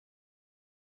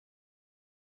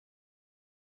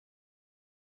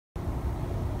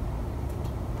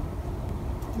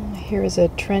Here is a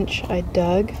trench I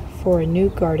dug for a new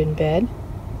garden bed.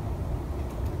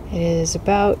 It is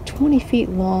about 20 feet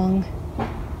long,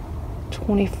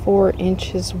 24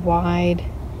 inches wide,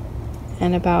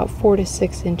 and about 4 to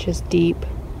 6 inches deep,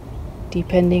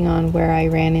 depending on where I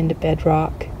ran into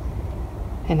bedrock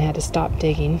and had to stop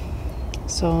digging.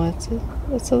 So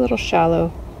it's a little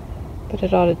shallow, but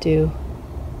it ought to do.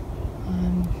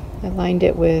 I lined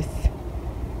it with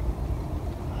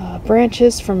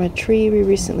branches from a tree we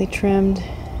recently trimmed,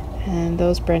 and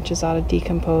those branches ought to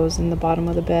decompose in the bottom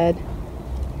of the bed.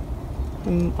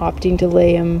 I'm opting to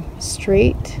lay them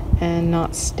straight and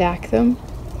not stack them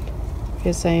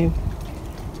because I'm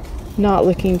not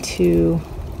looking to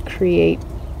create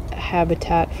a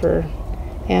habitat for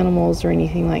animals or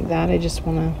anything like that. I just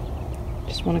want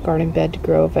a garden bed to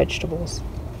grow vegetables.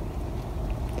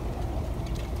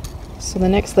 So the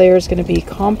next layer is going to be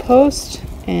compost,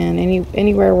 and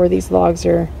anywhere where these logs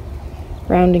are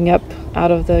rounding up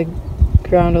out of the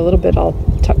ground a little bit, I'll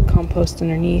tuck compost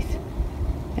underneath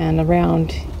and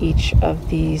around each of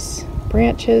these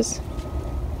branches,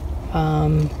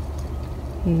 and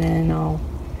then I'll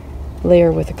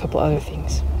layer with a couple other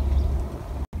things.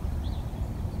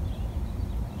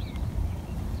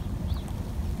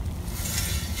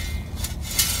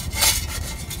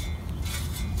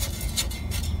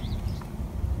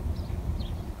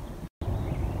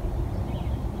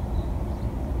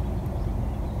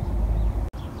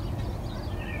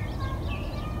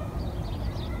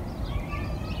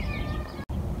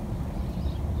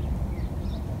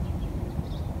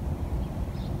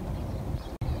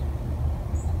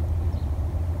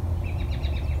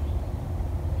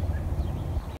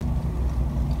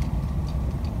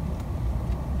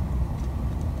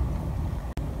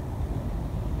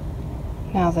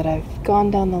 Now that I've gone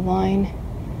down the line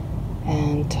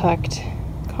and tucked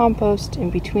compost in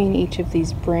between each of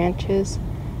these branches,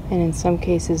 and in some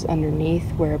cases underneath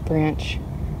where a branch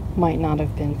might not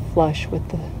have been flush with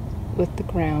the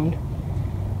ground,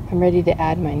 I'm ready to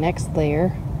add my next layer,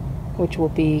 which will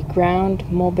be ground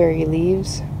mulberry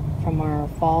leaves from our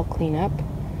fall cleanup,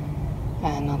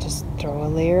 and I'll just throw a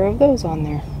layer of those on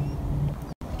there.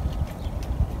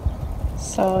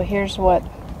 So here's what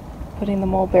putting the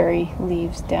mulberry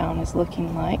leaves down is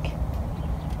looking like,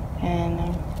 and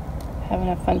I'm having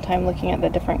a fun time looking at the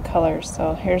different colors.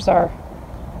 So here's our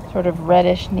sort of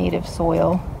reddish native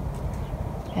soil,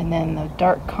 and then the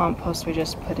dark compost we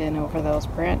just put in over those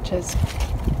branches,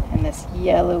 and this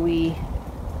yellowy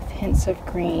hints of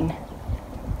green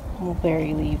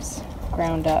mulberry leaves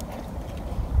ground up.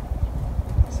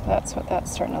 So that's what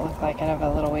that's starting to look like. I have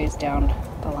a little ways down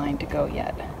the line to go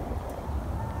yet.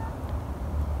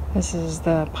 This is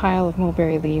the pile of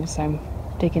mulberry leaves I'm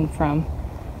digging from.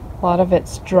 A lot of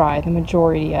it's dry, the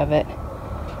majority of it,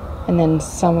 and then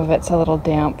some of it's a little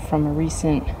damp from a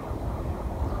recent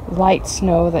light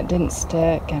snow that didn't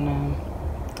stick and a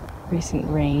recent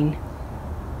rain.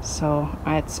 So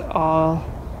it's all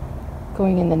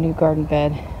going in the new garden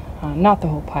bed, not the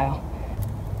whole pile.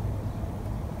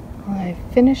 Well, I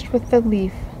finished with the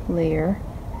leaf layer,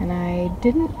 and I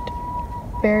didn't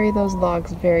bury those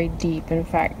logs very deep. In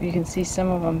fact, you can see some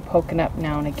of them poking up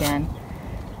now and again,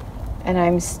 and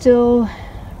I'm still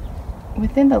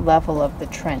within the level of the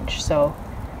trench. So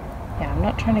yeah, I'm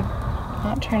not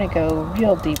trying to go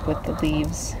real deep with the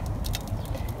leaves,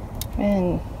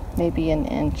 and maybe an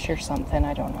inch or something,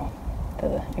 I don't know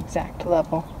the exact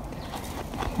level.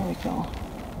 There we go,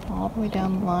 all the way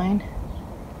down the line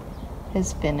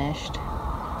is finished.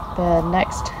 The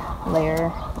next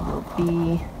layer will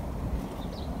be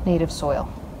native soil,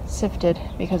 sifted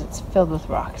because it's filled with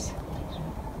rocks.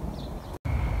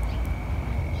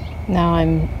 Now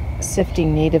I'm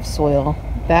sifting native soil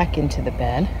back into the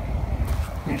bed.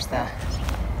 There's the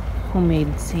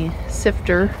homemade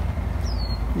sifter.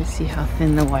 You see how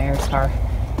thin the wires are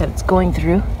that it's going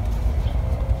through.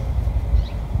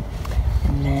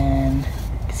 And then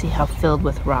see how filled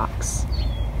with rocks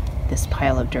this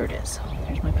pile of dirt is.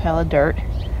 There's my pile of dirt.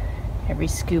 Every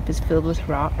scoop is filled with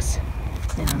rocks.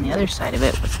 And on the other side of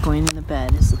it, what's going in the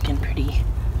bed is looking pretty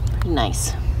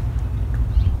nice.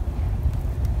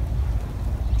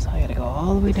 So I gotta go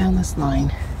all the way down this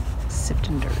line,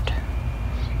 sifting dirt.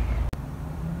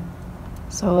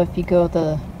 So if you go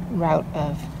the route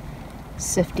of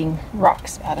sifting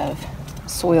rocks out of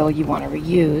soil you want to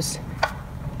reuse,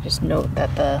 just note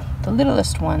that the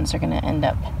littlest ones are going to end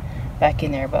up back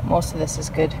in there, but most of this is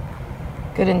good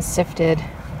and sifted.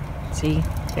 See,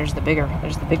 there's the big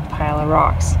pile of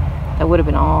rocks that would have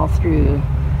been all through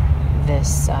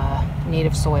this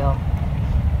native soil.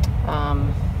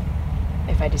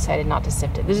 if I decided not to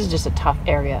sift it. This is just a tough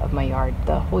area of my yard.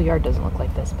 The whole yard doesn't look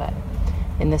like this, but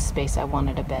in this space I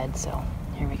wanted a bed, so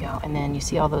here we go. And then you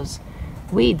see all those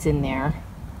weeds in there,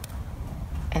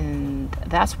 and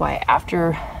that's why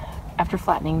after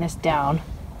flattening this down,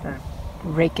 or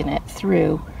raking it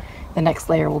through, the next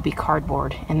layer will be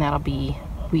cardboard, and that'll be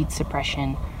weed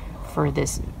suppression for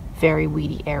this very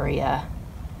weedy area.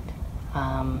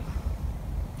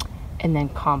 And then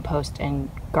compost and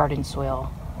garden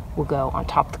soil will go on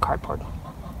top of the cardboard.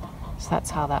 So that's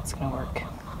how that's going to work.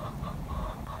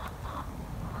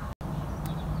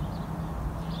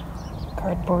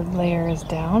 Cardboard layer is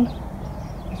down.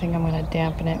 I think I'm going to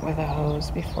dampen it with a hose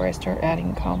before I start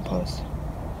adding compost.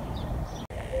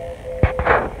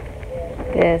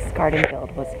 This garden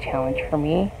build was a challenge for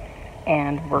me,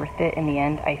 and worth it in the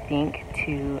end, I think,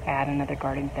 to add another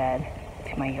garden bed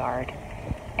to my yard.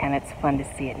 And it's fun to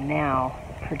see it now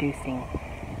producing.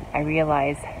 I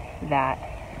realized that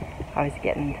I was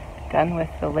getting done with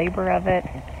the labor of it,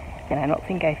 and I don't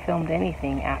think I filmed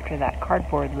anything after that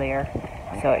cardboard layer.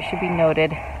 So it should be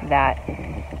noted that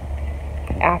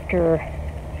after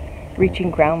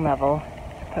reaching ground level,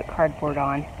 I put cardboard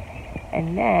on,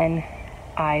 and then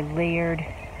I layered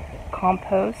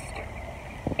compost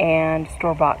and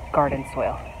store-bought garden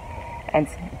soil. And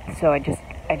so I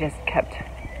just kept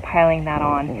piling that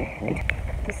on. And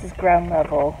this is ground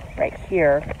level right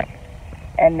here,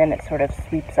 and then it sort of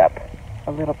sweeps up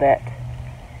a little bit.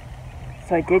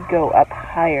 So I did go up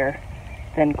higher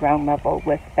than ground level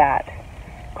with that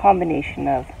combination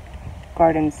of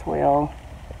garden soil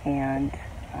and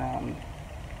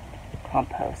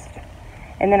compost.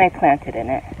 And then I planted in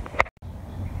it.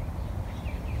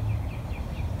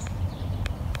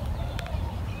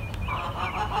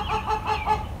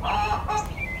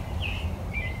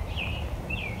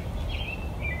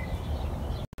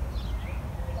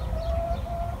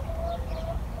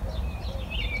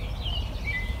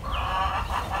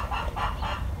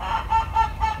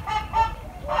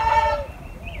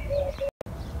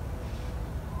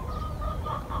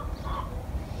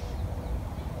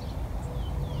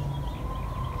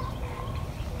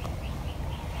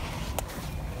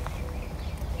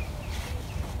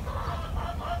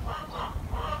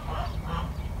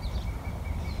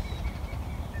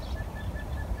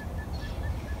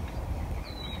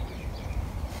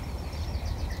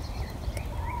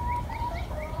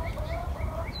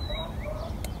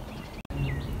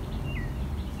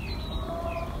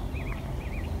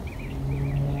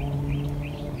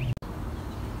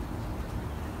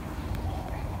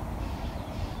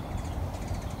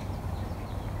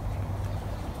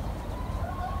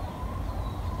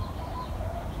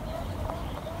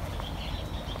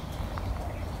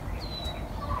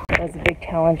 It was a big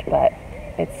challenge, but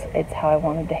it's how I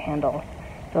wanted to handle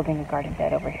building a garden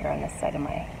bed over here on this side of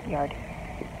my yard.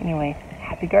 Anyway,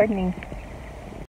 happy gardening!